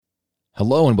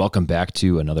Hello and welcome back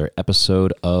to another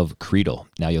episode of Creedle.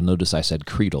 Now you'll notice I said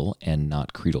Creedle and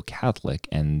not Creedle Catholic,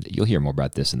 and you'll hear more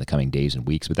about this in the coming days and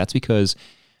weeks, but that's because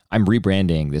I'm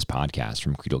rebranding this podcast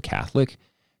from Creedle Catholic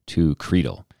to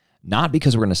Creedle. Not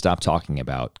because we're going to stop talking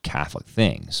about Catholic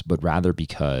things, but rather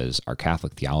because our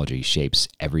Catholic theology shapes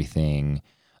everything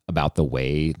about the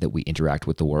way that we interact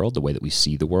with the world, the way that we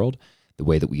see the world, the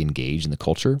way that we engage in the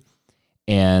culture.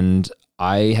 And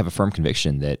I have a firm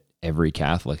conviction that every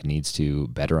Catholic needs to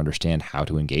better understand how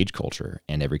to engage culture,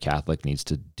 and every Catholic needs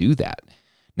to do that.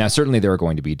 Now, certainly there are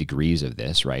going to be degrees of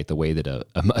this, right? The way that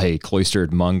a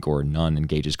cloistered monk or nun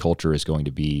engages culture is going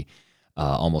to be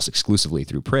almost exclusively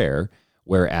through prayer,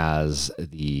 whereas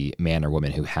the man or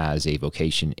woman who has a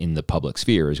vocation in the public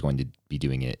sphere is going to be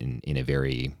doing it in a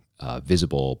very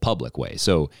visible public way.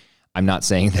 So I'm not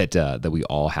saying that we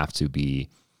all have to be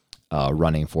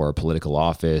running for a political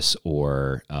office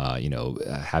or,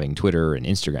 having Twitter and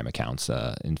Instagram accounts.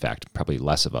 In fact, probably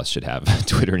less of us should have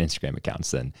Twitter and Instagram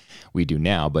accounts than we do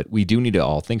now. But we do need to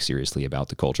all think seriously about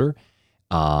the culture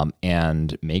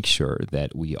and make sure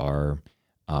that we are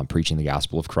preaching the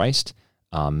gospel of Christ,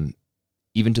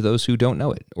 even to those who don't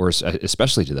know it, or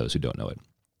especially to those who don't know it.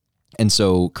 And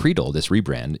so Creedle, this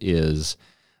rebrand, is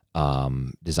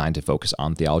designed to focus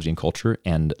on theology and culture.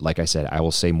 And like I said, I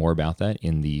will say more about that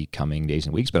in the coming days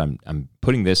and weeks, but I'm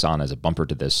putting this on as a bumper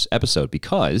to this episode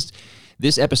because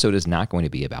this episode is not going to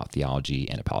be about theology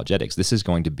and apologetics. This is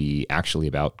going to be actually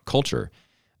about culture.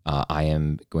 I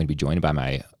am going to be joined by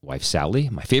my wife, Sally,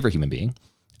 my favorite human being,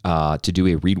 to do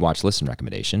a Read, Watch, Listen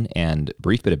recommendation. And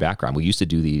brief bit of background, we used to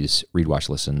do these Read, Watch,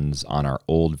 Listens on our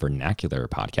old vernacular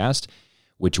podcast,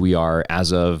 which we are,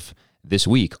 as of this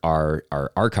week, are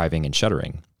archiving and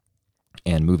shuttering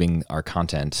and moving our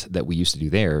content that we used to do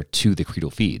there to the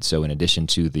Creedle feed. So in addition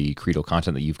to the Creedle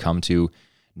content that you've come to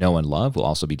know and love, we'll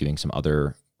also be doing some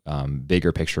other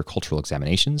bigger picture cultural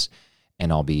examinations.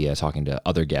 And I'll be talking to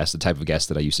other guests, the type of guests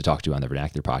that I used to talk to on the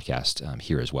Vernacular podcast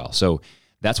here as well. So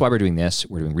that's why we're doing this.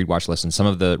 We're doing Read, Watch, Listen. Some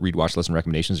of the Read, Watch, Listen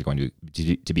recommendations are going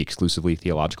to be exclusively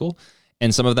theological,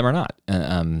 and some of them are not.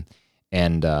 And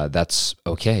that's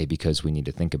okay, because we need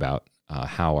to think about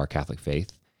how our Catholic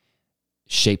faith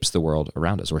shapes the world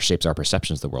around us, or shapes our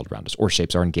perceptions of the world around us, or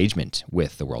shapes our engagement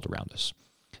with the world around us.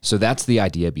 So that's the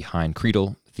idea behind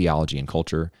Creedle, Theology and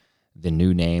Culture, the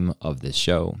new name of this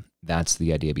show. That's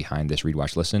the idea behind this Read,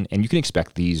 Watch, Listen. And you can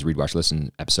expect these Read, Watch,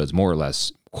 Listen episodes more or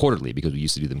less quarterly, because we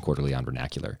used to do them quarterly on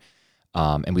Vernacular.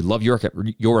 And we love your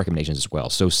recommendations as well.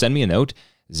 So send me a note,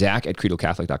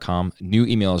 Zach@CreedleCatholic.com. New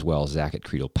email as well,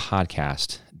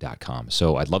 Zach@CreedlePodcast.com.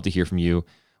 So I'd love to hear from you.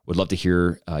 Would love to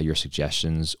hear your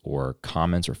suggestions or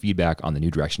comments or feedback on the new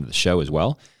direction of the show as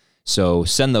well. So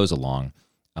send those along.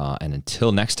 And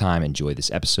until next time, enjoy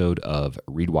this episode of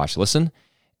Read, Watch, Listen.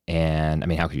 And I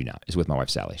mean, how could you not? It's with my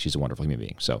wife, Sally. She's a wonderful human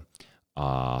being. So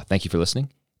thank you for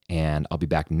listening. And I'll be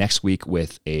back next week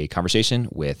with a conversation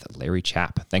with Larry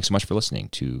Chapp. Thanks so much for listening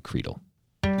to Creedle.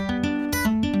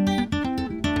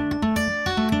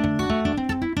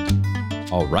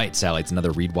 All right, Sally, it's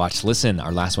another Read, Watch, Listen.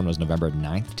 Our last one was November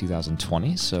 9th,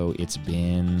 2020. So it's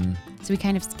been... So we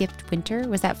kind of skipped winter.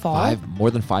 Was that fall?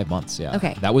 More than 5 months, yeah.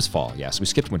 Okay. That was fall, yeah. So we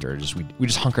skipped winter. We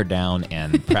just hunkered down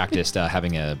and practiced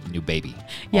having a new baby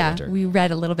all winter. We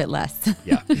read a little bit less.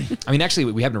 Yeah. I mean, actually,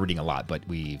 we haven't been reading a lot, but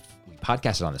we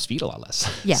podcasted on this feed a lot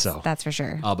less. Yes, that's for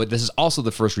sure. But this is also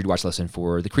the first Read, Watch, Listen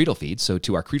for the Creedle feed. So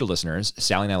to our Creedle listeners,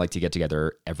 Sally and I like to get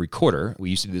together every quarter.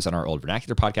 We used to do this on our old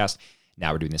Vernacular podcast.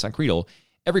 Now we're doing this on Creedle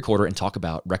every quarter and talk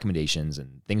about recommendations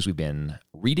and things we've been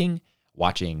reading,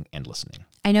 watching, and listening.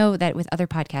 I know that with other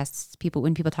podcasts,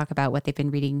 when people talk about what they've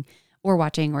been reading or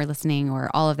watching or listening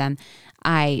or all of them,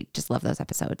 I just love those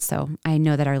episodes. So I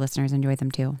know that our listeners enjoy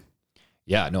them too.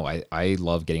 Yeah, no, I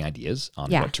love getting ideas on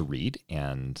what to read.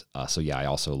 And I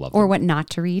also love... Or what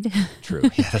not to read. True.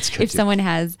 Yeah, that's good if someone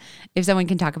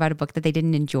can talk about a book that they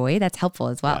didn't enjoy, that's helpful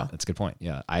as well. Yeah, that's a good point.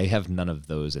 Yeah, I have none of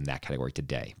those in that category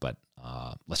today, but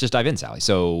let's just dive in, Sally.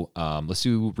 So let's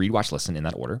do Read, Watch, Listen in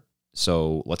that order.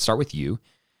 So let's start with you.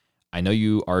 I know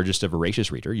you are just a voracious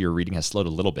reader. Your reading has slowed a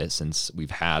little bit since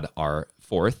we've had our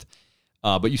fourth,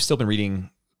 but you've still been reading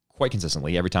quite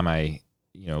consistently. Every time I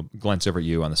glance over at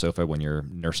you on the sofa when you're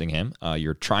nursing him,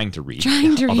 you're trying to read.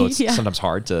 Although it's sometimes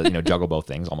hard to juggle both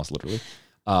things, almost literally.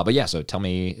 So tell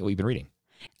me what you've been reading.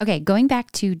 Okay, going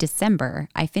back to December,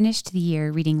 I finished the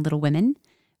year reading Little Women,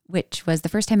 which was the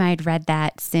first time I had read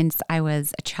that since I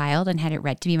was a child and had it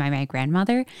read to me by my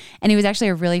grandmother. And it was actually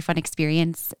a really fun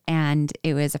experience, and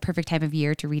it was a perfect time of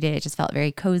year to read it. It just felt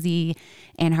very cozy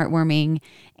and heartwarming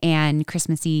and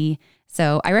Christmassy.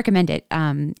 So I recommend it.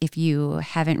 If you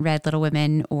haven't read Little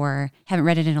Women or haven't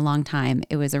read it in a long time,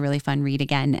 it was a really fun read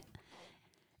again.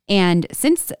 And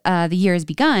since the year has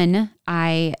begun,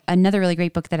 another really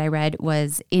great book that I read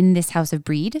was In This House of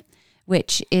Breed,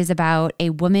 which is about a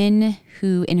woman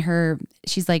who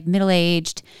she's like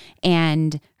middle-aged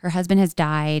and her husband has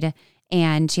died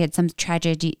and she had some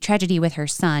tragedy with her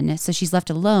son. So she's left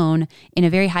alone in a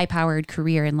very high-powered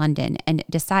career in London and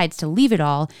decides to leave it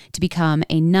all to become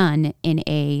a nun in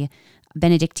a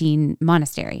Benedictine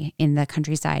monastery in the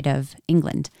countryside of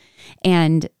England.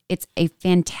 And it's a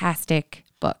fantastic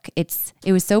book. It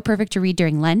was so perfect to read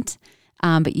during Lent,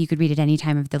 but you could read it any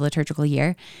time of the liturgical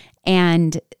year.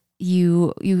 And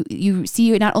you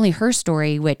see not only her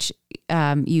story, which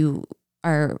you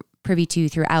are privy to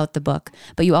throughout the book,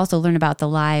 but you also learn about the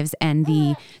lives and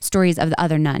the stories of the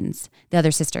other nuns, the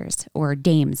other sisters, or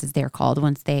dames as they're called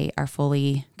once they are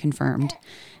fully confirmed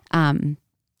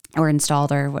or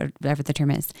installed, or whatever the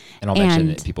term is. And I'll mention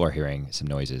that people are hearing some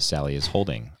noises. Sally is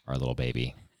holding our little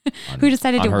baby. Who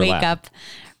decided to wake lap. up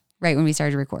right when we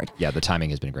started to record. Yeah, the timing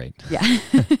has been great. Yeah.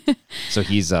 So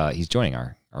he's joining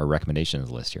our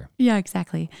recommendations list here. Yeah,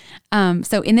 exactly.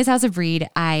 So In This House of Breed,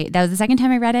 that was the second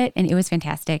time I read it, and it was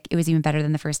fantastic. It was even better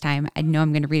than the first time. I know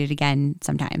I'm going to read it again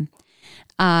sometime.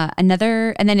 And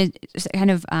then it's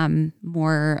kind of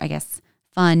more, I guess,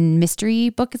 fun mystery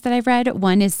books that I've read.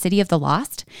 One is City of the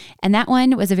Lost, and that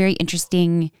one was a very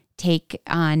interesting take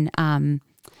on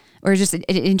or just an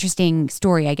interesting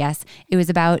story, I guess. It was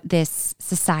about this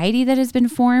society that has been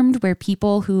formed where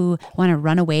people who want to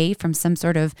run away from some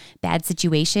sort of bad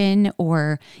situation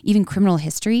or even criminal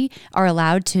history are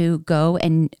allowed to go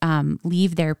and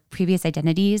leave their previous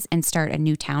identities and start a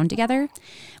new town together,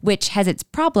 which has its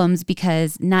problems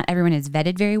because not everyone is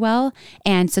vetted very well.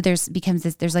 And so there's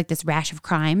like this rash of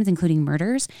crimes, including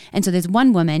murders. And so this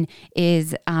one woman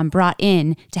is brought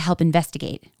in to help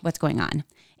investigate what's going on.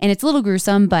 And it's a little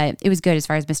gruesome, but it was good as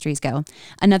far as mysteries go.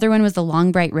 Another one was The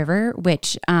Long Bright River,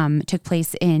 which took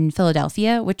place in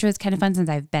Philadelphia, which was kind of fun since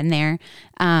I've been there.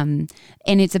 And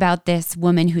it's about this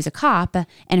woman who's a cop,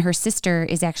 and her sister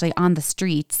is actually on the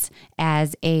streets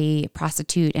as a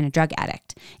prostitute and a drug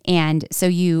addict. And so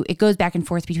it goes back and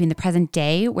forth between the present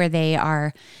day where they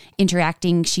are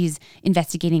interacting. She's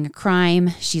investigating a crime.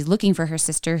 She's looking for her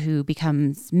sister who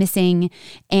becomes missing.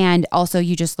 And also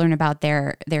you just learn about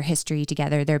their history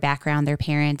together, their background, their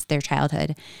parents, their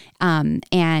childhood. And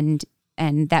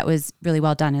that was really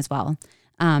well done as well.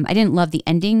 I didn't love the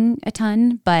ending a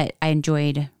ton, but I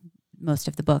enjoyed most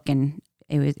of the book, and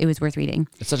it was worth reading.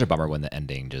 It's such a bummer when the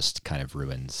ending just kind of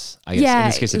ruins. I guess in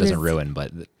this case it doesn't ruin,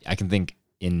 but I can think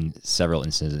in several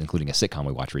instances, including a sitcom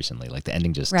we watched recently, like the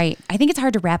ending just... Right. I think it's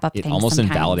hard to wrap up things almost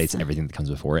sometimes. Invalidates everything that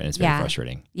comes before it, and it's very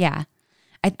frustrating. Yeah.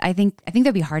 I think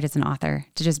that'd be hard as an author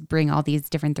to just bring all these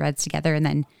different threads together and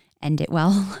then end it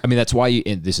well. I mean, that's why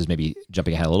this is maybe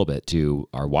jumping ahead a little bit to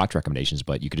our watch recommendations,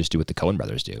 but you could just do what the Coen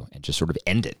brothers do and just sort of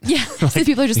end it. Yeah. So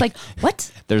people are just like,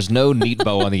 what? There's no neat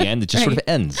bow on the end. It just sort of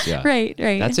ends. Yeah. Right.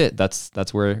 That's it.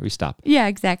 That's where we stop. Yeah,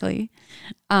 exactly.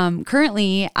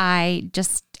 Currently,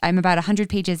 I'm about 100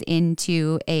 pages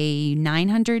into a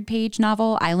 900-page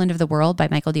novel, Island of the World by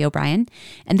Michael D. O'Brien.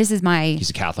 And this is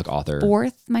he's a Catholic author.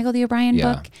 Fourth Michael D. O'Brien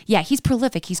book. Yeah, he's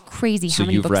prolific. He's crazy how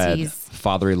many books he's... So you've read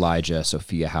Father Elijah,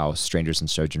 Sophia House, Strangers and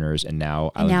Sojourners, and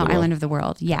now Island of the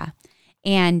World. Yeah.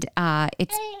 And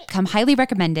it's come highly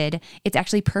recommended. It's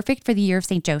actually perfect for the year of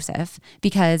St. Joseph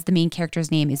because the main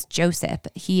character's name is Joseph.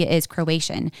 He is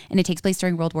Croatian, and it takes place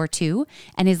during World War II.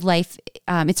 And his life,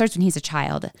 it starts when he's a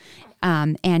child.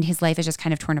 And his life is just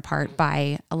kind of torn apart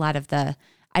by a lot of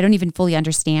I don't even fully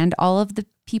understand all of the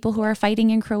people who are fighting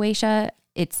in Croatia.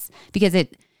 It's because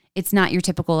it's not your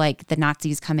typical, like, the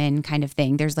Nazis come in kind of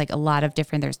thing. There's like a lot of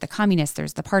different, there's the communists,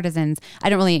 there's the partisans. I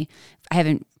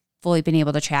haven't fully been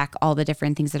able to track all the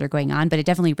different things that are going on, but it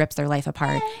definitely rips their life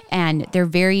apart. And they're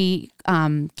very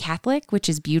Catholic, which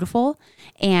is beautiful.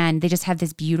 And they just have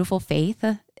this beautiful faith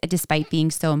despite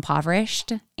being so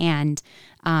impoverished and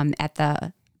at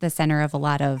the center of a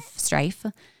lot of strife.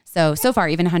 So far,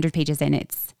 even 100 pages in,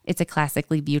 it's a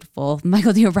classically beautiful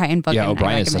Michael D. O'Brien book. Yeah,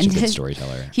 O'Brien is such a good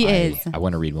storyteller. He is. I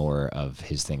want to read more of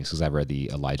his things because I've read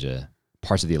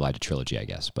parts of the Elijah trilogy, I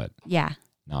guess, but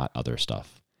not other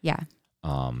stuff. Yeah.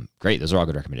 Great. Those are all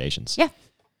good recommendations. Yeah.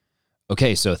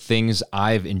 Okay, so things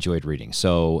I've enjoyed reading.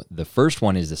 So the first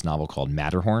one is this novel called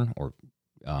Matterhorn, or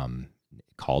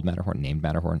named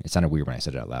Matterhorn. It sounded weird when I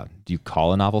said it out loud. Do you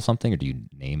call a novel something, or do you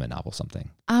name a novel something?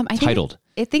 Titled.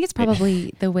 I think it's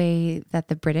probably the way that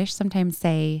the British sometimes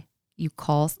say you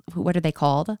call, what are they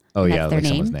called? Oh, yeah, that's their like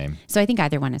someone's name. So I think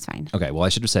either one is fine. Okay, well, I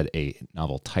should have said a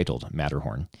novel titled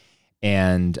Matterhorn.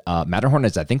 And Matterhorn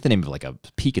is, I think, the name of like a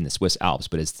peak in the Swiss Alps,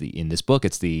 but in this book,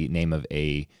 it's the name of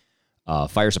a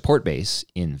fire support base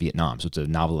in Vietnam. So it's a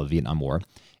novel of the Vietnam War.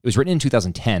 It was written in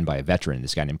 2010 by a veteran,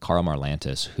 this guy named Karl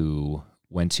Marlantes, who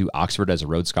went to Oxford as a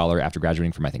Rhodes Scholar after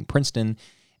graduating from, I think, Princeton.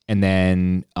 And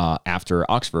then after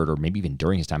Oxford, or maybe even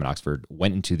during his time at Oxford,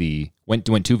 went to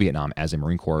Vietnam as a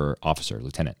Marine Corps officer,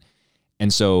 lieutenant.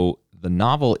 And so the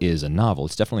novel is a novel.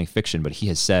 It's definitely fiction, but he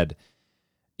has said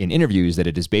in interviews that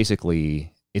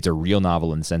it's a real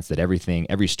novel in the sense that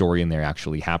every story in there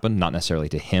actually happened, not necessarily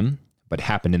to him, but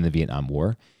happened in the Vietnam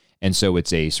War. And so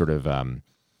it's a sort of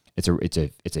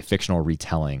it's a fictional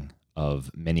retelling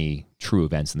of many true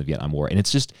events in the Vietnam War, and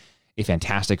it's just a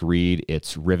fantastic read.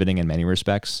 It's riveting in many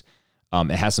respects.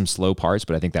 It has some slow parts,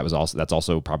 but I think that's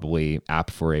also probably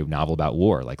apt for a novel about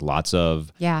war, like lots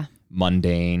of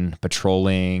mundane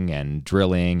patrolling and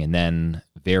drilling, and then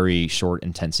very short,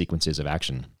 intense sequences of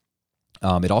action.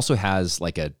 It also has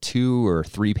like a 2 or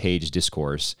 3 page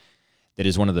discourse that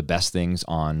is one of the best things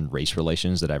on race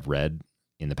relations that I've read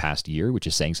in the past year, which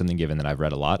is saying something given that I've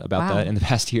read a lot about that in the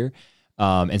past year.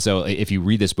 And so if you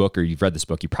read this book or you've read this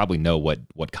book, you probably know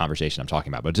what conversation I'm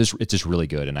talking about, but it's just really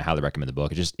good. And I highly recommend the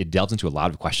book. It delves into a lot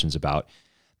of questions about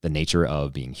the nature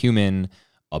of being human,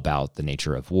 about the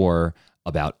nature of war,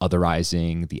 about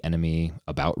otherizing the enemy,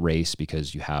 about race,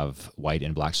 because you have white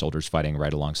and black soldiers fighting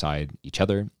right alongside each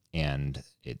other. And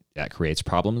that creates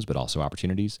problems, but also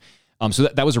opportunities. So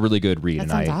that was a really good read. That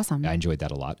sounds awesome. I enjoyed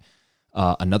that a lot.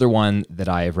 Another one that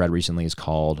I have read recently is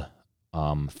called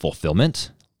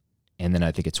Fulfillment. And then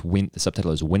I think the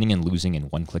subtitle is Winning and Losing in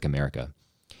One Click America.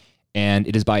 And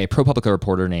it is by a ProPublica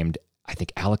reporter named, I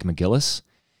think, Alec MacGillis.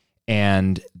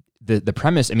 And the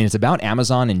premise, I mean, it's about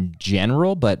Amazon in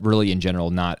general, but really in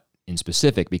general, not in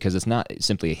specific, because it's not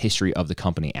simply a history of the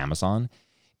company Amazon.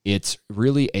 It's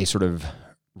really a sort of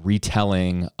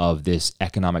retelling of this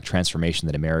economic transformation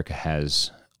that America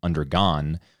has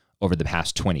undergone over the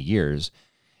past 20 years,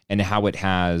 and how it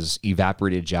has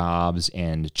evaporated jobs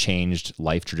and changed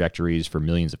life trajectories for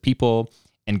millions of people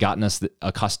and gotten us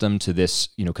accustomed to this,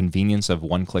 convenience of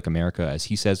one-click America, as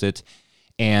he says it,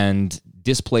 and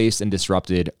displaced and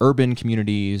disrupted urban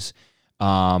communities,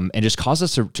 and just caused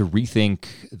us to rethink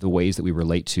the ways that we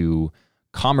relate to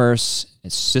commerce,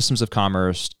 systems of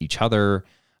commerce, each other,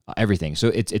 everything. So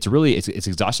it's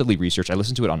exhaustively researched. I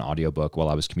listened to it on audiobook while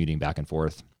I was commuting back and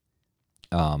forth.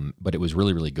 But it was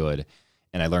really, really good,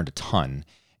 and I learned a ton.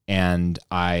 And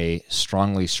I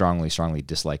strongly, strongly, strongly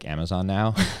dislike Amazon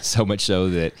now, so much so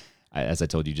that, as I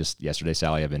told you just yesterday,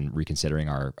 Sally, I've been reconsidering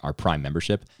our Prime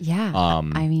membership. Yeah,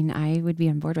 I mean, I would be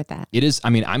on board with that. It is. I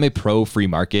mean, I'm a pro free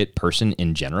market person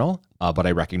in general, but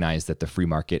I recognize that the free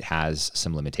market has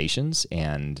some limitations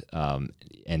and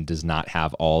does not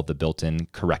have all the built-in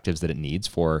correctives that it needs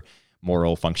for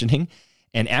moral functioning.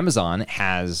 And Amazon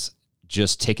has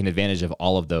just taken advantage of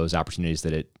all of those opportunities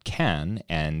that it can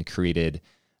and created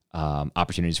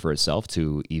opportunities for itself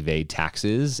to evade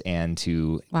taxes and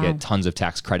to get tons of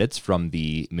tax credits from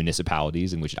the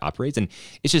municipalities in which it operates. And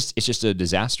it's just a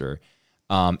disaster.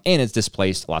 And it's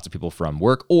displaced lots of people from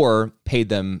work or paid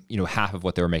them, half of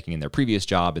what they were making in their previous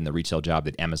job, in the retail job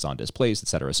that Amazon displaced, et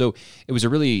cetera. So it was a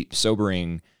really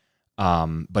sobering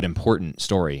but important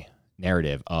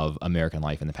narrative of American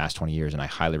life in the past 20 years, and I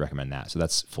highly recommend that. So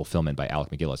that's Fulfillment by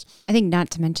Alec MacGillis. I think, not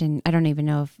to mention, I don't even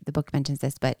know if the book mentions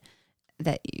this, but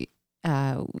that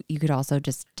you could also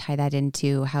just tie that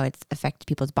into how it's affected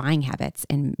people's buying habits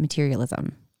and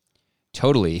materialism.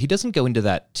 Totally. He doesn't go into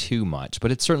that too much,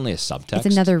 but it's certainly a subtext.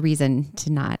 It's another reason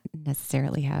to not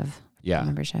necessarily have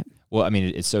membership. Well, I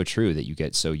mean, it's so true that you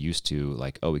get so used to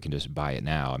like, oh, we can just buy it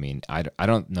now. I mean, I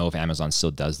don't know if Amazon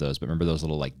still does those, but remember those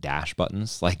little like dash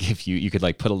buttons? Like if you could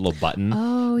like put a little button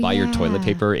by your toilet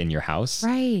paper in your house.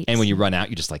 Right. And when you run out,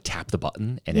 you just like tap the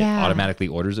button and it automatically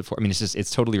orders it for. I mean,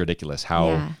 it's totally ridiculous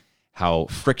how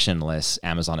frictionless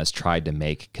Amazon has tried to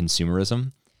make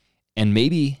consumerism. And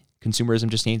maybe consumerism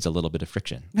just needs a little bit of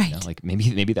friction. Right. Like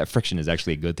maybe that friction is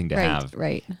actually a good thing to have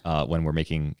when we're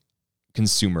making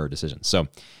consumer decisions. So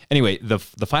anyway, the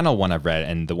final one I've read,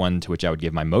 and the one to which I would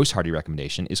give my most hearty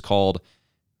recommendation, is titled,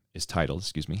 A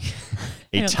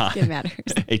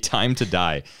Time to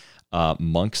Die,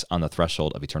 Monks on the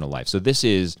Threshold of Eternal Life. So this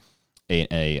is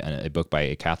a book by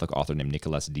a Catholic author named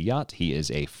Nicolas Diat. He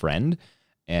is a friend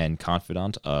and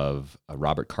confidant of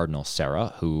Robert Cardinal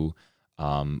Sarah, who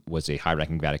was a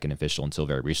high-ranking Vatican official until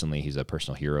very recently. He's a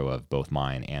personal hero of both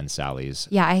mine and Sally's.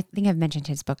 Yeah, I think I've mentioned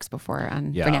his books before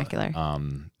on Vernacular.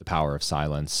 The Power of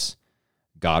Silence,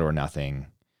 God or Nothing,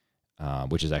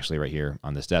 which is actually right here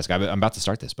on this desk. I'm about to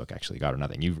start this book, actually, God or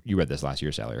Nothing. You read this last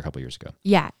year, Sally, or a couple years ago.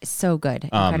 Yeah, so good.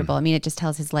 Incredible. I mean, it just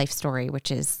tells his life story,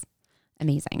 which is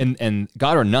amazing. And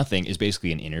God or Nothing is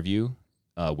basically an interview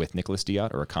with Nicholas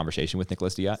Diat, or a conversation with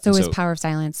Nicholas Diat. So is Power of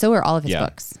Silence. So are all of his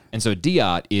books. And so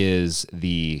Diat is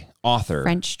the author.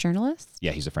 French journalist?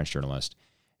 Yeah, he's a French journalist.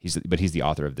 But he's the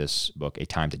author of this book, A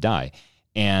Time to Die.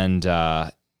 And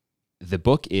the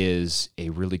book is a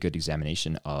really good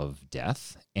examination of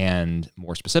death, and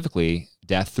more specifically,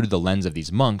 death through the lens of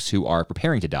these monks who are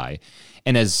preparing to die.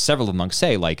 And as several of the monks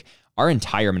say, like, our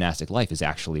entire monastic life is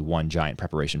actually one giant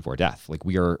preparation for death. Like,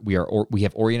 we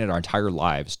have oriented our entire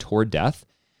lives toward death.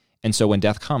 And so when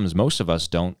death comes, most of us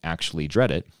don't actually dread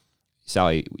it.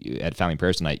 Sally, at Family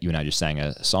Prayers tonight, you and I just sang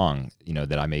a song,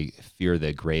 that I may fear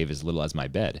the grave as little as my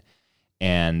bed.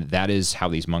 And that is how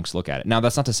these monks look at it. Now,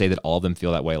 that's not to say that all of them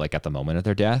feel that way, like at the moment of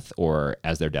their death or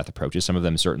as their death approaches. Some of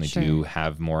them certainly do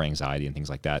have more anxiety and things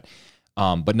like that.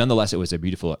 But nonetheless, it was a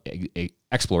beautiful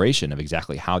exploration of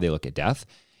exactly how they look at death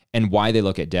and why they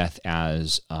look at death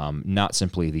as not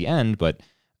simply the end, but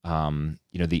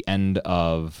the end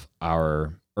of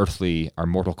our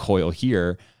mortal coil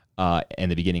here,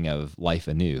 and the beginning of life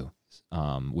anew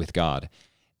with God.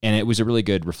 And it was a really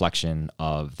good reflection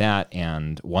of that,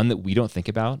 and one that we don't think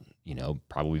about,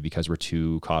 probably because we're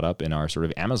too caught up in our sort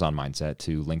of Amazon mindset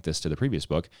to link this to the previous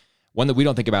book, one that we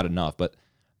don't think about enough. But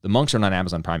the monks are not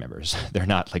Amazon Prime members. They're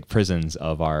not like prisons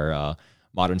of our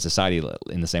modern society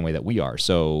in the same way that we are.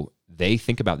 So they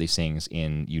think about these things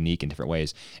in unique and different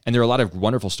ways. And there are a lot of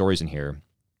wonderful stories in here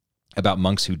about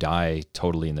monks who die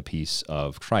totally in the peace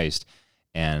of Christ,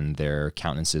 and their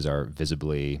countenances are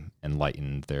visibly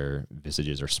enlightened. Their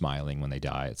visages are smiling when they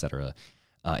die, etc.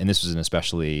 And this was an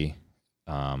especially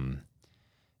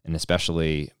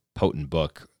potent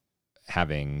book,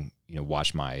 having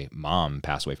watched my mom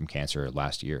pass away from cancer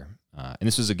last year. And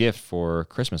this was a gift for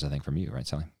Christmas, I think, from you, right,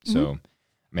 Sally? Mm-hmm. So, I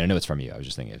mean, I know it's from you. I was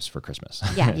just thinking it was for Christmas.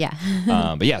 Yeah.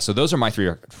 But yeah, so those are my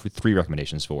three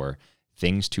recommendations for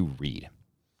things to read.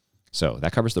 So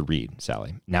that covers the read,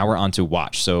 Sally. Now we're on to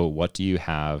watch. So what do you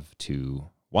have to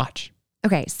watch?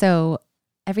 Okay, so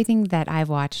everything that I've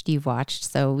watched, you've watched.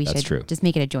 So we should just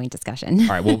make it a joint discussion. All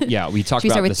right. Well, yeah, we talked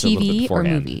about this a little bit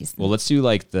beforehand. Or movies? Well, let's do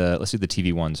the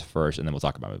TV ones first, and then we'll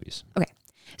talk about movies. Okay.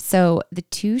 So the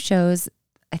two shows,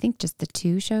 I think just the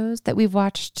two shows that we've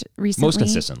watched recently. Most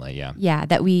consistently, yeah. Yeah,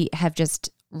 that we have just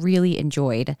really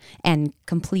enjoyed and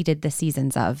completed the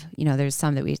seasons of. There's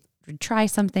some that we try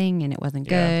something and it wasn't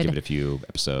good. Give it a few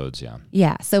episodes, yeah.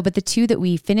 Yeah, so but the two that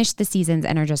we finished the seasons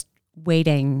and are just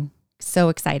waiting, so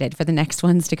excited for the next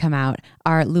ones to come out,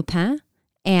 are Lupin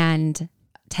and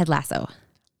Ted Lasso.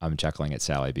 I'm chuckling at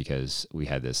Sally because we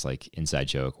had this like inside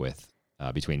joke with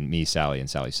between me, Sally, and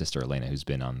Sally's sister, Elena, who's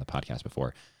been on the podcast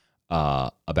before,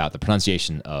 about the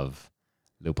pronunciation of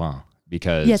Lupin.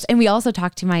 Because yes, and we also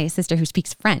talked to my sister who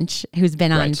speaks French, who's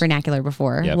been on Vernacular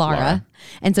before, Laura.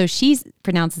 And so she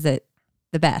pronounces it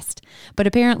the best. But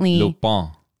apparently Lupin.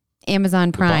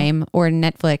 Amazon Prime or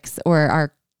Netflix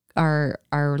or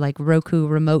our like Roku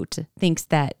remote thinks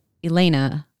that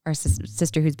Elena, our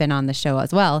sister who's been on the show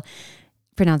as well,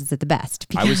 pronounces it the best.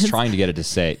 I was trying to get it to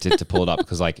say to pull it up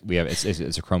because like we have it's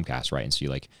a Chromecast, right? And so you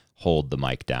like hold the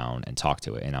mic down and talk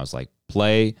to it, and I was like,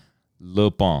 play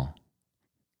Lupin.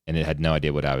 And it had no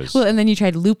idea what I was. Well, and then you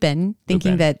tried Lupin,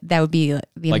 thinking that would be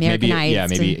the like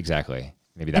Americanized. maybe exactly.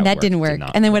 Maybe that. And that didn't work.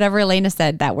 And then whatever Elena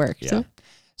said, that worked. Yeah.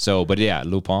 So, but yeah,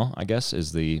 Lupin, I guess,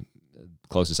 is the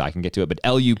closest I can get to it. But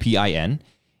Lupin,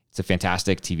 it's a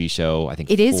fantastic TV show. I think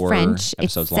it is French.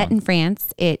 It's set long. In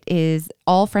France. It is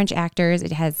all French actors.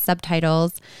 It has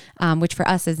subtitles, which for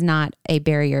us is not a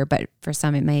barrier, but for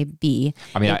some it may be.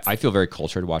 I mean, I feel very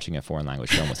cultured watching a foreign language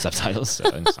film with subtitles, so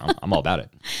I'm all about it.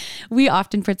 We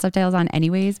often put subtitles on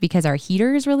anyways because our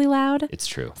heater is really loud. It's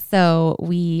true. So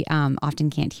we often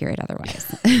can't hear it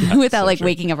otherwise without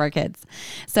waking up our kids.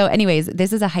 So anyways,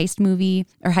 this is a heist movie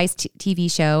or heist TV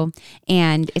show,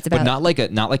 and it's about... But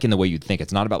not like in the way you'd think.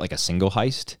 It's not about like a single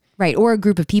heist. Right, or a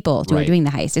group of people who are doing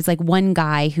the heist. It's like one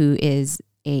guy who is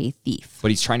a thief. But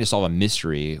he's trying to solve a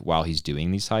mystery while he's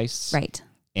doing these heists. Right.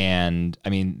 And I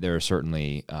mean, there are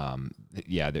certainly,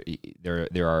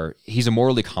 there are, he's a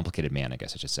morally complicated man, I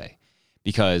guess I should say.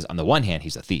 Because on the one hand,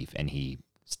 he's a thief and he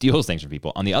steals things from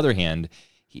people. On the other hand,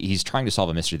 he's trying to solve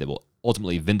a mystery that will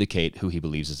ultimately vindicate who he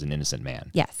believes is an innocent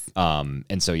man. Yes.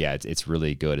 And so, yeah, it's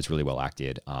really good. It's really well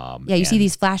acted. You see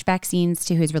these flashback scenes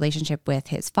to his relationship with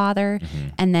his father,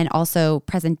 and then also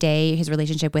present day, his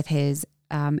relationship with his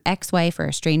ex-wife or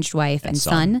estranged wife and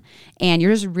son. And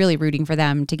you're just really rooting for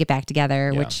them to get back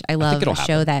together, which I love. A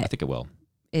show that I think it will.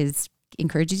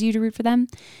 encourages you to root for them.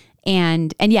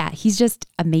 And yeah, he's just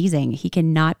amazing. He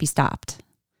cannot be stopped.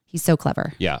 He's so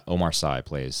clever. Yeah, Omar Sy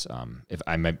plays. If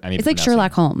I may it's like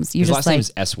Sherlock Holmes. His last name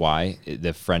is S-Y.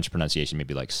 The French pronunciation may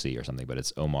be like C or something, but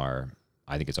it's Omar.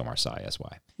 I think it's Omar Sy,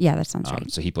 S-Y. Yeah, that sounds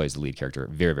right. So he plays the lead character.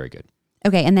 Very, very good.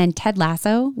 Okay, and then Ted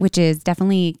Lasso, which is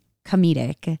definitely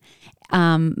comedic,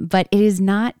 but it is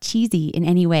not cheesy in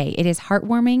any way. It is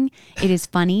heartwarming. It is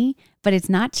funny, but it's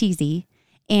not cheesy.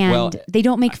 And they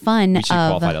don't make fun of... We should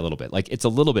qualify that a little bit. Like, it's a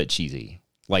little bit cheesy.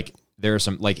 Like, there are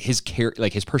some... Like, his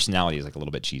personality is like a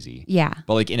little bit cheesy. Yeah.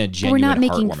 But like in a genuine,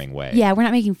 heartwarming way. Yeah, we're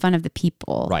not making fun of the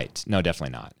people. Right. No,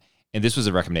 definitely not. And this was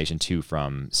a recommendation, too,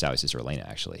 from Sally's sister, Elena,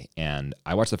 actually. And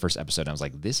I watched the first episode, and I was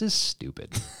like, this is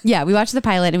stupid. Yeah, we watched the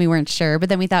pilot, and we weren't sure. But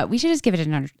then we thought, we should just give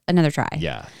it another try.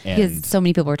 Yeah. Because so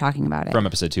many people were talking about it. From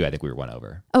episode 2, I think we were won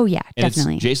over. Oh, yeah, and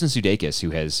definitely. It's Jason Sudeikis, who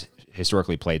has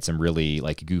historically played some really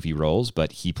like goofy roles,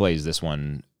 but he plays this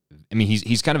one. I mean,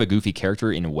 he's kind of a goofy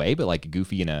character in a way, but like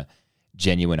goofy in a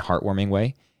genuine, heartwarming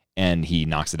way. And he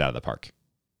knocks it out of the park.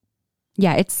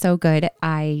 Yeah, it's so good.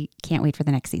 I can't wait for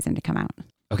the next season to come out.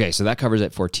 Okay, so that covers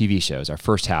it for TV shows, our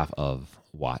first half of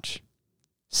Watch.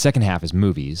 Second half is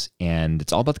movies, and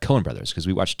it's all about the Coen brothers, because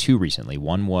we watched 2 recently.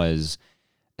 One was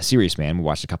A Serious Man, we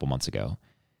watched a couple months ago.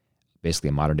 Basically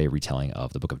a modern-day retelling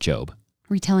of the Book of Job.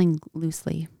 Retelling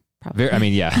loosely, probably.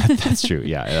 Yeah, that's true.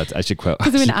 Yeah, I should quote.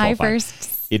 Because when I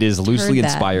first it is loosely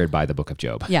inspired by the Book of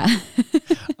Job. Yeah.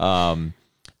 And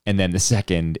then the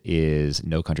second is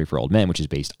No Country for Old Men, which is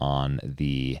based on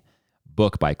the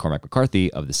book by Cormac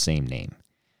McCarthy of the same name.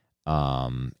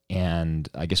 And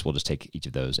I guess we'll just take each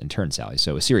of those in turn, Sally.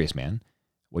 So A Serious Man,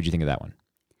 what did you think of that one?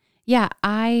 Yeah,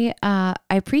 I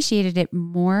appreciated it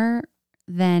more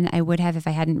than I would have if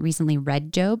I hadn't recently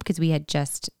read Job, because we had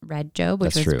just read Job,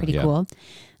 which was pretty cool.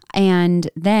 And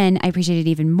then I appreciated it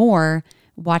even more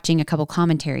watching a couple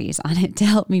commentaries on it to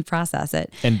help me process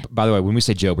it. And by the way, when we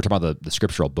say Job, we're talking about the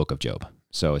scriptural book of Job.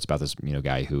 So it's about this,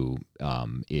 guy who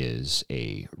is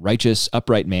a righteous,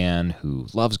 upright man who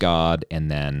loves God,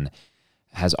 and then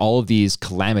has all of these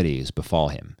calamities befall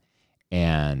him,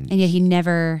 and yet he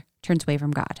never turns away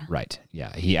from God. Right?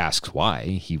 Yeah. He asks why.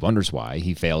 He wonders why.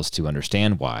 He fails to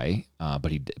understand why.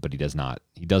 But he does not.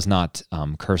 He does not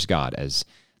curse God as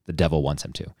the devil wants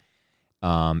him to.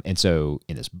 And so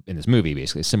in this movie,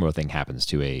 basically, a similar thing happens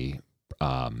to a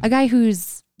guy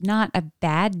who's not a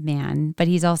bad man, but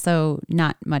he's also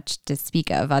not much to speak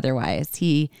of otherwise.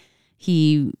 He's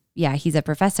a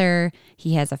professor,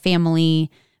 he has a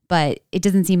family, but it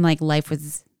doesn't seem like life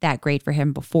was that great for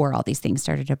him before all these things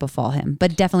started to befall him.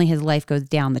 But definitely his life goes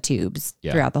down the tubes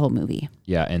throughout the whole movie.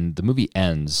 Yeah, and the movie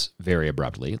ends very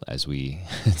abruptly, as we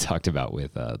talked about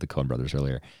with the Coen brothers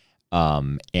earlier.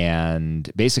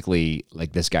 And basically,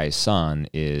 like, this guy's son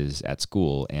is at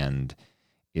school and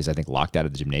is, I think, locked out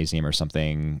of the gymnasium or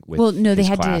something with they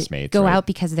had classmates, to go out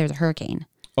because there's a hurricane.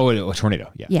 Oh, a tornado.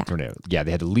 Yeah. Tornado. Yeah,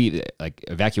 they had to leave, like,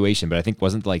 evacuation, but I think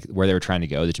wasn't like where they were trying to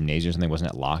go, the gymnasium or something,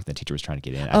 wasn't it locked? The teacher was trying to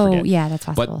get in. I forget. Yeah, that's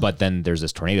possible. But then there's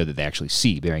this tornado that they actually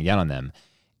see bearing down on them.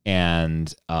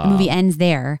 And the movie ends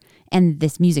there and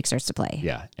this music starts to play.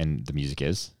 Yeah. And the music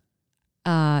is?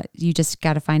 You just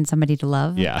got to find somebody to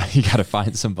love. Yeah, you got to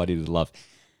find somebody to love.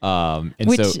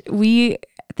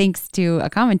 Thanks to a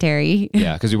commentary.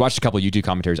 Yeah, because we watched a couple of YouTube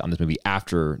commentaries on this movie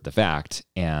after the fact,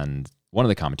 and one of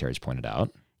the commentaries pointed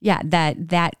out,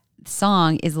 that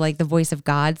song is like the voice of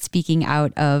God speaking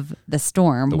out of the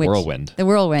storm, the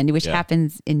whirlwind, which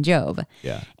happens in Job.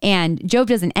 Yeah, and Job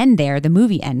doesn't end there; the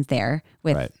movie ends there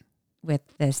with. Right. With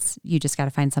this, you just got to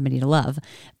find somebody to love.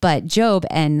 But Job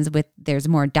ends with there's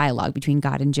more dialogue between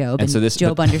God and Job. And so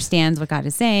Job understands what God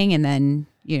is saying. And then,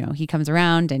 he comes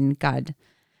around and God,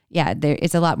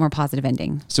 it's a lot more positive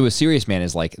ending. So A Serious Man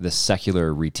is like the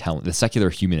secular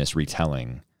humanist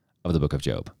retelling of the Book of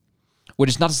Job,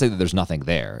 which is not to say that there's nothing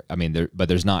there. I mean, but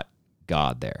there's not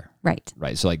God there. Right.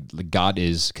 Right. So like God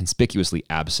is conspicuously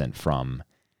absent from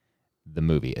the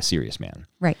movie A Serious Man.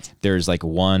 Right. There's like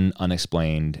one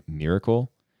unexplained miracle.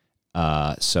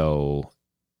 So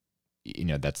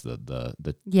that's the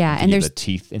and there's the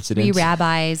teeth incident. 3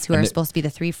 rabbis who are supposed to be the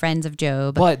 3 friends of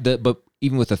Job. But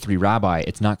even with the 3 rabbi,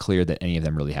 it's not clear that any of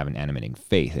them really have an animating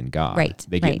faith in God. Right.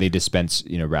 They dispense,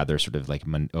 rather sort of like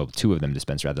 2 of them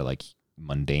dispense rather like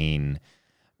mundane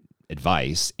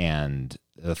advice, and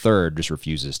the 3rd just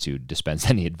refuses to dispense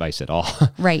any advice at all.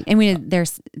 Right. And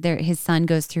his son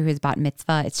goes through his bat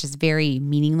mitzvah. It's just very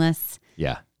meaningless.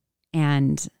 Yeah.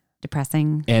 And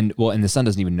depressing. And the son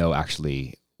doesn't even know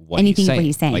actually what he's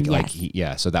saying.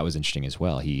 So that was interesting as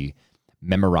well. He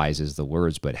memorizes the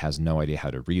words, but has no idea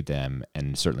how to read them,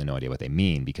 and certainly no idea what they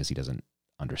mean because he doesn't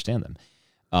understand them.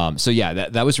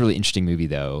 That was a really interesting movie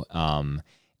though.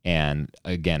 And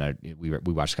again, we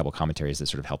watched a couple of commentaries that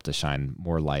sort of helped to shed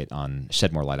more light on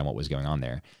what was going on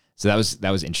there. So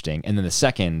that was interesting. And then the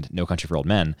second, No Country for Old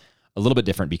Men, a little bit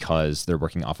different because they're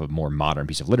working off of a more modern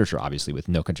piece of literature, obviously, with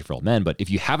No Country for Old Men. But if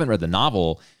you haven't read the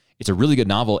novel, it's a really good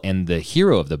novel. And the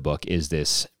hero of the book is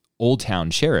this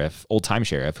old-time sheriff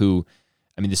who,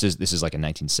 I mean, this is like a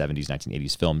 1970s,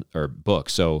 1980s film or book.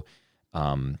 So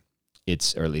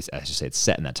it's, or at least I should say it's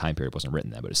set in that time period. It wasn't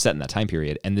written then, but it's set in that time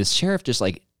period. And this sheriff just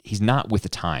like, he's not with the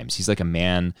times. He's like a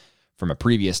man from a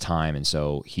previous time. And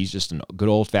so he's just a good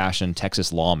old-fashioned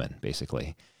Texas lawman,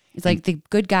 basically. It's like the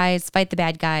good guys fight the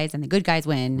bad guys and the good guys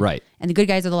win. Right. And the good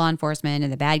guys are the law enforcement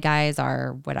and the bad guys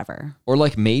are whatever. Or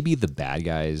like maybe the bad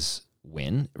guys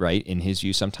win, right, in his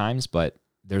view sometimes, but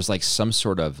there's like some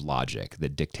sort of logic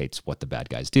that dictates what the bad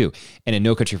guys do. And in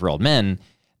No Country for Old Men,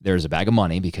 there's a bag of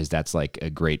money because that's like a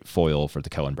great foil for the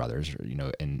Coen brothers, you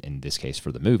know, in this case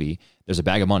for the movie. There's a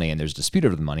bag of money and there's a dispute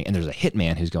over the money and there's a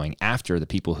hitman who's going after the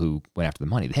people who went after the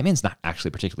money. The hitman's not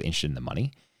actually particularly interested in the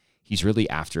money. He's really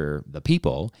after the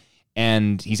people,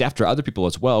 and he's after other people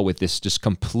as well with this just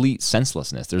complete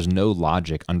senselessness. There's no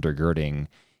logic undergirding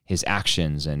his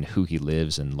actions and who he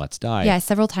lives and lets die. Yeah,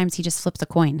 several times he just flips a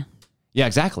coin. Yeah,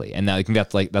 exactly. And I think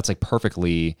that's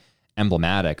perfectly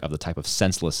emblematic of the type of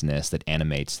senselessness that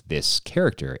animates this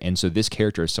character. And so this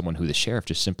character is someone who the sheriff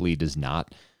just simply does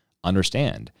not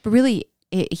understand. But really,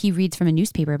 he reads from a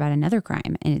newspaper about another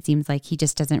crime, and it seems like he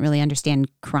just doesn't really understand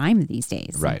crime these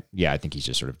days. Right. Yeah, I think he's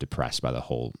just sort of depressed by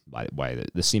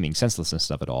the seeming senselessness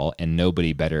of it all, and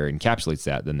nobody better encapsulates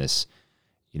that than this,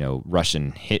 you know,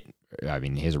 Russian hit. I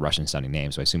mean, he has a Russian sounding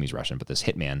name, so I assume he's Russian, but this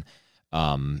hitman,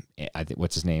 I think,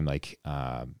 what's his name? Like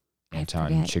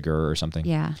Anton Chigurh or something.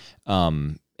 Yeah.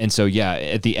 And so, yeah,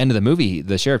 at the end of the movie,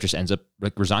 the sheriff just ends up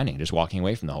like resigning, just walking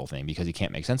away from the whole thing because he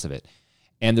can't make sense of it.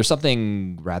 And there's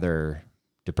something rather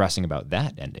depressing about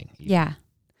that ending. Even. Yeah.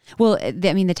 Well,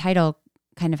 I mean, the title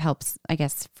kind of helps, I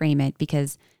guess, frame it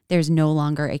because there's no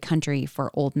longer a country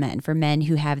for old men, for men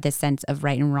who have this sense of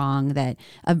right and wrong, that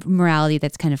of morality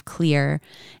that's kind of clear.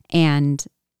 And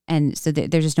so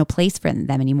there's just no place for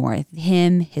them anymore.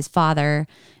 Him, his father,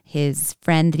 his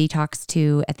friend that he talks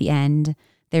to at the end,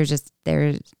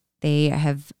 they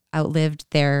have outlived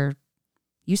their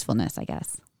usefulness, I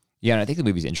guess. Yeah, and I think the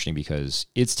movie's interesting because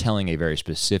it's telling a very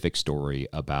specific story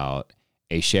about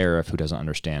a sheriff who doesn't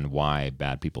understand why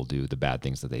bad people do the bad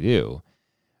things that they do.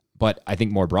 But I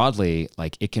think more broadly,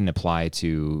 like it can apply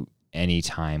to any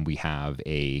time we have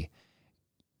a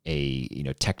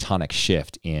tectonic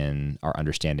shift in our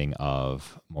understanding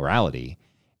of morality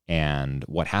and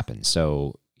what happens.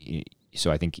 So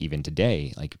I think even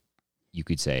today, like you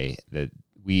could say that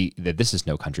this is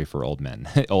no country for old men.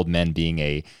 Old men being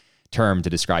a term to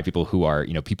describe people who are,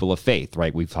 you know, people of faith,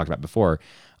 right? We've talked about before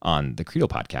on the Credo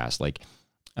podcast, like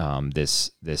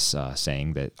this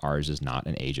saying that ours is not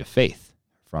an age of faith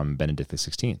from Benedict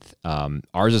XVI.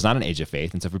 Ours is not an age of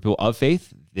faith. And so for people of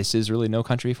faith, this is really no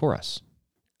country for us.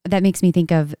 That makes me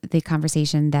think of the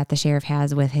conversation that the sheriff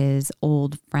has with his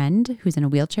old friend who's in a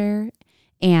wheelchair.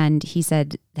 And he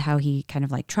said how he kind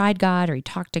of like tried God or he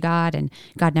talked to God and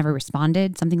God never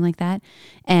responded, something like that.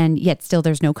 And yet still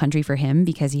there's no country for him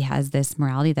because he has this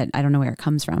morality that I don't know where it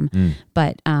comes from.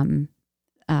 But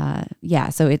yeah,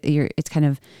 so it's kind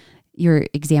of, your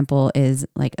example is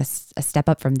like a step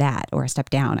up from that, or a step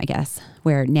down, I guess,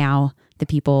 where now the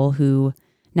people who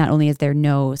not only is there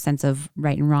no sense of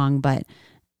right and wrong, but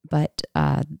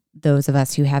those of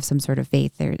us who have some sort of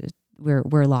faith,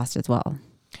 we're lost as well.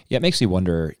 Yeah, it makes me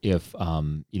wonder if,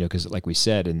 because like we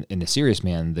said in The Serious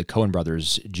Man, the Coen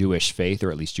brothers' Jewish faith,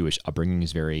 or at least Jewish upbringing,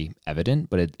 is very evident.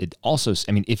 But it also,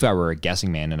 I mean, if I were a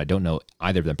guessing man, and I don't know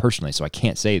either of them personally, so I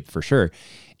can't say for sure,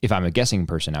 if I'm a guessing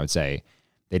person, I would say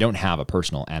they don't have a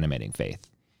personal animating faith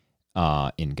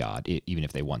in God, even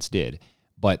if they once did.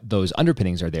 But those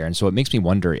underpinnings are there. And so it makes me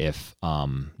wonder if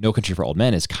No Country for Old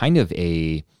Men is kind of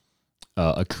a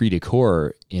cri de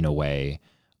coeur, in a way,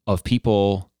 of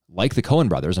people like the Coen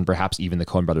brothers, and perhaps even the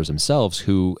Coen brothers themselves,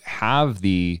 who have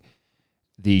the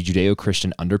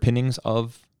Judeo-Christian underpinnings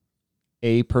of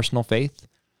a personal faith.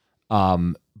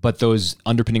 But those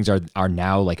underpinnings are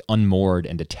now like unmoored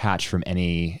and detached from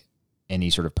any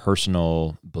sort of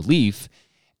personal belief.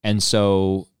 And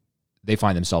so they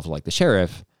find themselves like the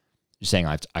sheriff, saying,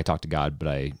 I talked to God,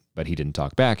 but he didn't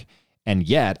talk back. And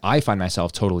yet I find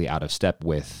myself totally out of step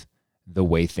with the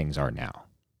way things are now.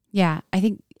 Yeah, I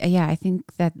think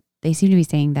that they seem to be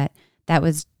saying that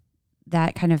was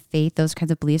that kind of faith, those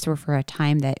kinds of beliefs were for a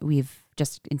time that we've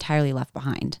just entirely left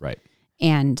behind. Right.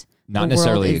 And not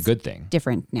necessarily a good thing.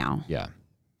 Different now. Yeah,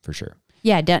 for sure.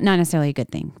 Yeah, not necessarily a good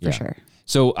thing, for sure.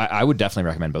 So I would definitely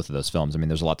recommend both of those films. I mean,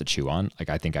 there's a lot to chew on. Like,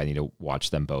 I think I need to watch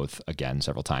them both again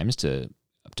several times to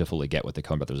fully get what the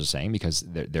Coen brothers are saying, because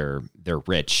they're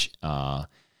rich.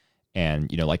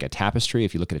 And, like a tapestry,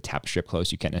 if you look at a tapestry up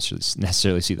close, you can't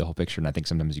necessarily see the whole picture. And I think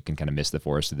sometimes you can kind of miss the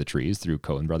forest through the trees through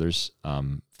Coen brothers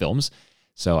films.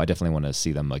 So I definitely want to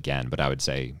see them again. But I would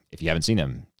say, if you haven't seen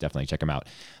them, definitely check them out.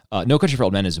 No Country for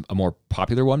Old Men is a more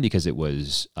popular one because it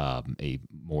was a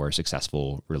more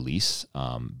successful release,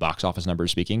 box office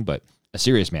numbers speaking. But A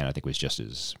Serious Man, I think, was just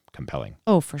as compelling.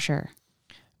 Oh, for sure.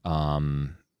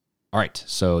 All right,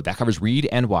 so that covers read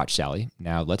and watch, Sally.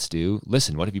 Now let's do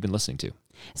listen. What have you been listening to?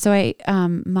 So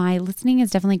my listening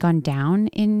has definitely gone down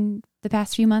in the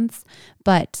past few months,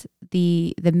 but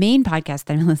the main podcast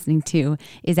that I'm listening to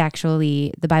is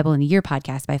actually the Bible in a Year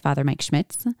podcast by Father Mike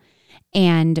Schmitz.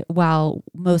 And while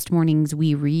most mornings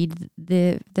we read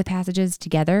the passages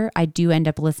together, I do end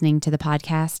up listening to the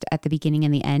podcast at the beginning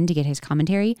and the end to get his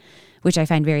commentary, which I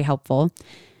find very helpful.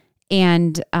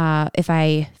 And if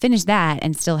I finish that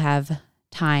and still have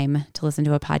time to listen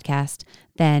to a podcast,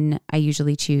 then I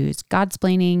usually choose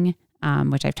Godsplaining,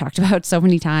 which I've talked about so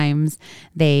many times.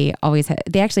 They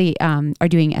actually are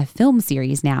doing a film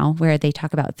series now where they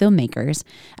talk about filmmakers.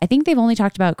 I think they've only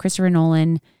talked about Christopher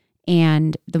Nolan,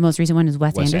 and the most recent one is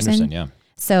Wes Anderson. Yeah.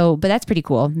 So, but that's pretty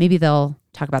cool. Maybe they'll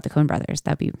talk about the Coen brothers.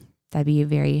 That'd be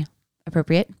very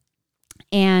appropriate.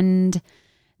 And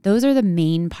those are the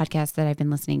main podcasts that I've been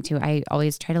listening to. I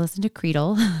always try to listen to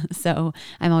Creedle, so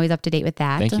I'm always up to date with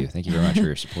that. Thank you very much for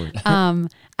your support.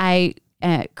 I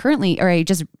I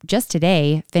just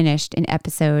today finished an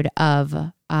episode of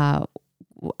What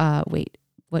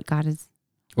God Is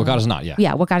Not.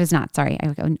 Yeah, What God Is Not. Sorry,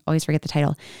 I always forget the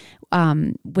title.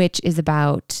 Which is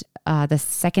about the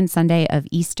second Sunday of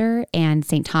Easter and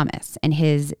St. Thomas and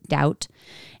his doubt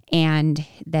and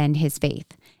then his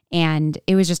faith. And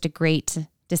it was just a great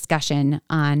discussion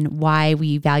on why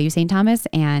we value St. Thomas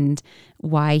and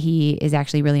why he is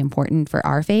actually really important for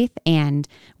our faith and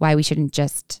why we shouldn't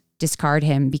just discard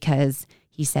him because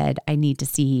he said, I need to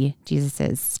see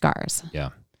Jesus's scars. Yeah.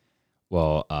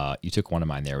 Well, you took one of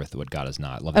mine there with What God Is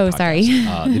Not. Love that podcast.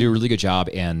 Sorry. They do a really good job,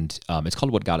 and it's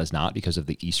called What God Is Not because of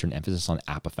the Eastern emphasis on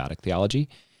apophatic theology,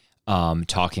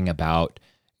 talking about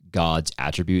God's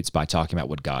attributes by talking about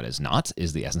what God is not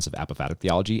is the essence of apophatic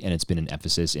theology, and it's been an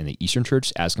emphasis in the Eastern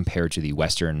Church as compared to the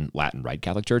Western Latin Rite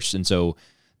Catholic Church. And so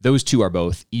those two are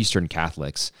both Eastern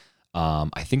Catholics.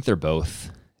 I think they're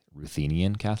both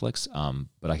Ruthenian Catholics,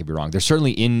 but I could be wrong. They're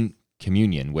certainly in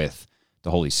communion with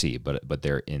the Holy See, but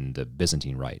they're in the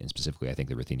Byzantine Rite, and specifically, I think,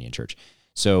 the Ruthenian Church.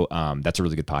 So that's a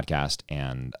really good podcast,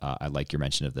 and I like your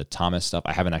mention of the Thomas stuff.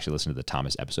 I haven't actually listened to the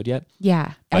Thomas episode yet.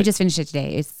 Yeah, I just finished it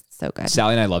today. It's so good.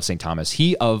 Sally and I love St. Thomas.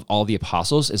 He, of all the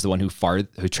apostles, is the one who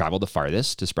traveled the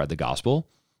farthest to spread the gospel.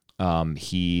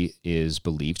 He is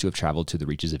believed to have traveled to the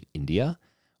reaches of India,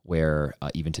 where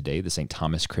even today the St.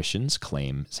 Thomas Christians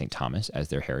claim St. Thomas as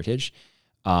their heritage.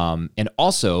 And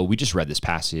also, we just read this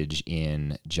passage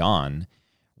in John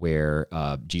where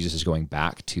Jesus is going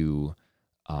back to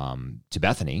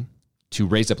Bethany to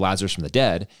raise up Lazarus from the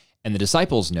dead, and the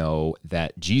disciples know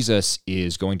that Jesus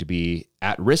is going to be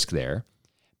at risk there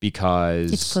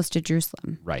because it's close to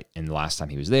Jerusalem. Right. And the last time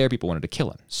he was there, people wanted to kill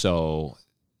him. So,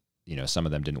 some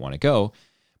of them didn't want to go,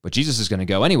 but Jesus is going to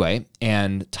go anyway.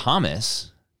 And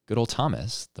Thomas, good old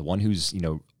Thomas, the one who's,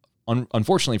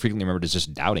 unfortunately frequently remembered as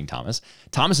just doubting Thomas.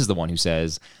 Thomas is the one who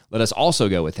says, let us also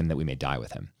go with him that we may die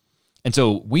with him. And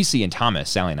so we see in Thomas,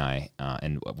 Sally and I,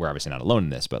 and we're obviously not alone in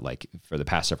this, but like for the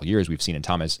past several years, we've seen in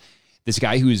Thomas this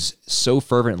guy who's so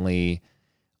fervently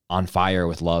on fire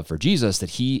with love for Jesus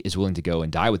that he is willing to go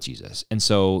and die with Jesus. And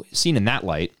so seen in that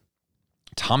light,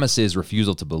 Thomas's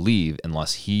refusal to believe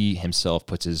unless he himself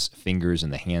puts his fingers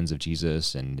in the hands of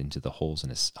Jesus and into the hole in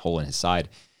his side.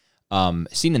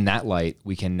 Seen in that light,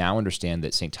 we can now understand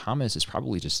that St. Thomas is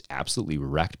probably just absolutely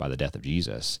wrecked by the death of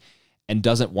Jesus and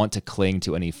doesn't want to cling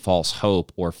to any false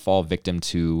hope or fall victim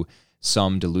to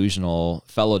some delusional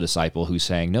fellow disciple who's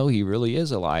saying, no, he really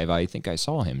is alive. I think I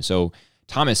saw him. So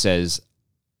Thomas says,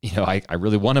 I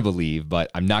really want to believe,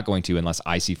 but I'm not going to unless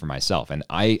I see for myself. And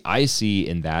I see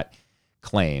in that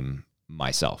claim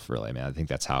myself, really. I mean, I think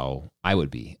that's how I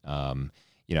would be.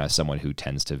 As someone who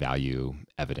tends to value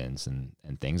evidence and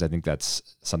things, I think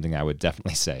that's something I would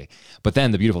definitely say. But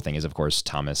then the beautiful thing is, of course,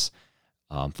 Thomas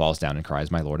falls down and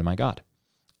cries, my Lord and my God.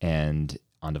 And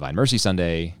on Divine Mercy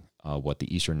Sunday, what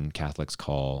the Eastern Catholics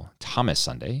call Thomas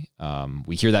Sunday,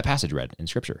 we hear that passage read in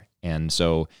Scripture. And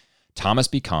so Thomas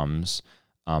becomes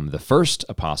the first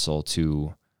apostle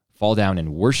to fall down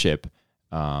and worship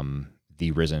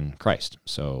the risen Christ.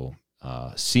 So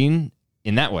seen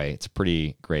in that way, it's a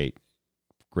pretty great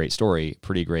great story,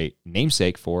 pretty great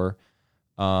namesake for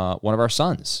one of our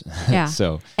sons. Yeah.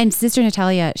 So, and Sister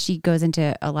Natalia, she goes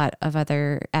into a lot of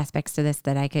other aspects to this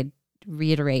that I could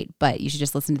reiterate, but you should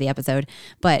just listen to the episode.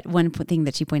 But one thing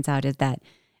that she points out is that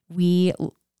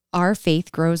our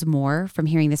faith grows more from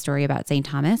hearing the story about St.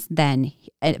 Thomas than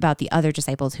about the other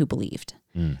disciples who believed.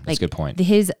 That's a good point.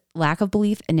 His lack of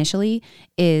belief initially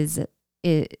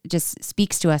it just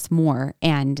speaks to us more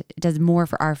and does more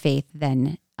for our faith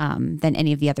than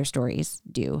any of the other stories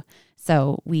do.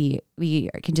 So we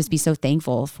can just be so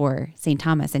thankful for St.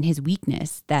 Thomas and his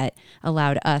weakness that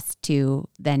allowed us to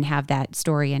then have that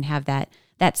story and have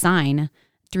that sign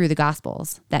through the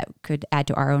Gospels that could add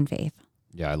to our own faith.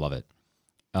 Yeah, I love it.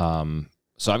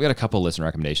 So I've got a couple listen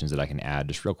recommendations that I can add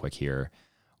just real quick here.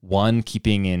 One,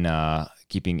 keeping in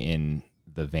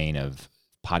the vein of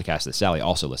podcasts that Sally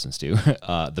also listens to,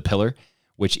 The Pillar,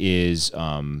 which is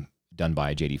done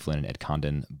by J.D. Flynn and Ed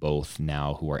Condon, both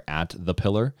now who are at The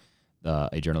Pillar,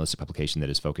 a journalistic publication that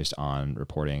is focused on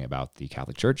reporting about the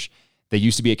Catholic Church. They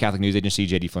used to be a Catholic news agency.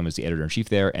 J.D. Flynn was the editor-in-chief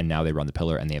there, and now they run The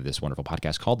Pillar, and they have this wonderful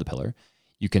podcast called The Pillar.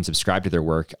 You can subscribe to their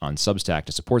work on Substack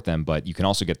to support them, but you can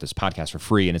also get this podcast for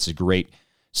free, and it's a great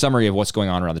summary of what's going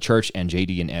on around the church. And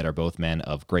JD and Ed are both men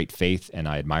of great faith, and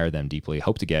I admire them deeply.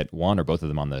 Hope to get one or both of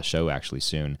them on the show actually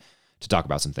soon to talk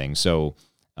about some things. So,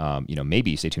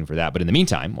 maybe stay tuned for that. But in the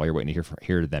meantime, while you're waiting to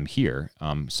hear them here,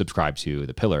 subscribe to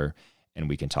The Pillar, and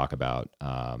we can talk about,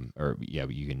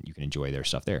 you can enjoy their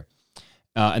stuff there.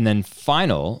 And then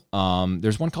final,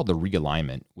 there's one called The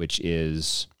Realignment, which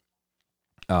is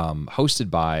hosted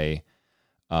by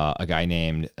a guy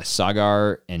named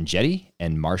Sagar Enjeti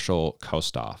and Marshall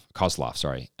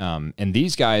Kozlov. And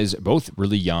these guys, both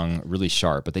really young, really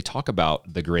sharp, but they talk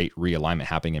about the great realignment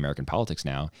happening in American politics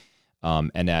now.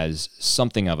 And as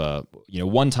something of a,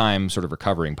 one-time sort of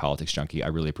recovering politics junkie, I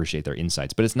really appreciate their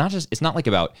insights. But it's not like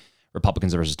about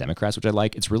Republicans versus Democrats, which I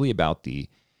like. It's really about the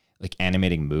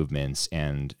animating movements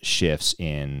and shifts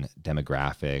in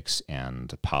demographics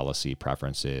and policy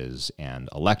preferences and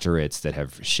electorates that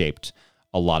have shaped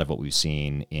a lot of what we've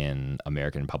seen in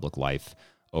American public life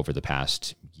over the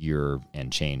past year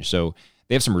and change. So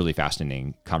they have some really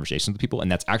fascinating conversations with people,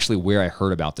 and that's actually where I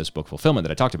heard about this book Fulfillment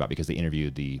that I talked about, because they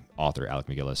interviewed the author, Alec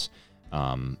MacGillis,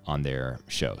 on their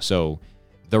show. So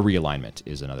The Realignment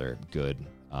is another good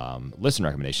listen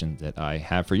recommendation that I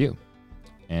have for you.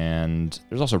 And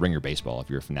there's also Ringer Baseball if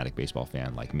you're a fanatic baseball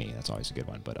fan like me. That's always a good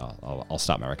one, but I'll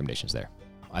stop my recommendations there.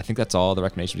 I think that's all the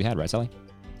recommendations we had, right, Sally?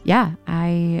 Yeah,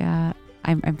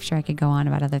 I'm sure I could go on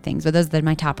about other things, but those are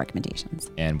my top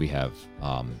recommendations. And we have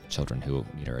children who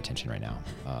need our attention right now,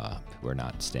 who are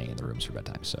not staying in the rooms for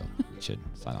bedtime, so we should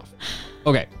sign off.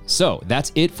 Okay, so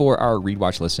that's it for our Read,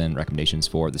 Watch, Listen recommendations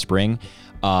for the spring.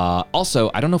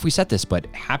 Also, I don't know if we said this, but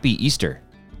happy Easter.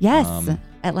 Yes,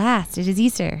 at last, it is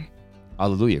Easter.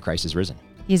 Alleluia, Christ is risen.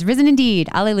 He is risen indeed.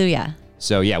 Alleluia.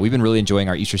 So yeah, we've been really enjoying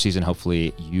our Easter season.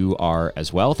 Hopefully you are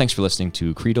as well. Thanks for listening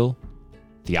to Creedal,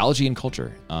 Theology and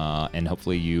Culture. And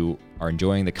hopefully you are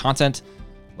enjoying the content.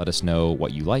 Let us know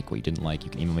what you like, what you didn't like. You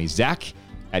can email me,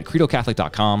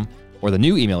 Zach@creedalcatholic.com, or the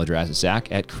new email address is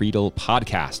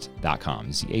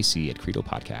Zach@creedalpodcast.com,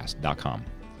 Zach@creedalpodcast.com.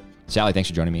 Sally, thanks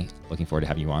for joining me. Looking forward to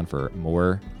having you on for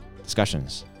more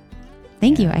discussions.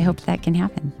 Thank you. I hope that can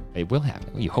happen. It will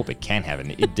happen. You hope it can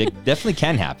happen. It definitely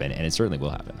can happen, and it certainly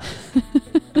will happen.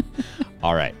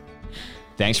 All right.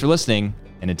 Thanks for listening,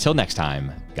 and until next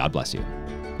time, God bless you.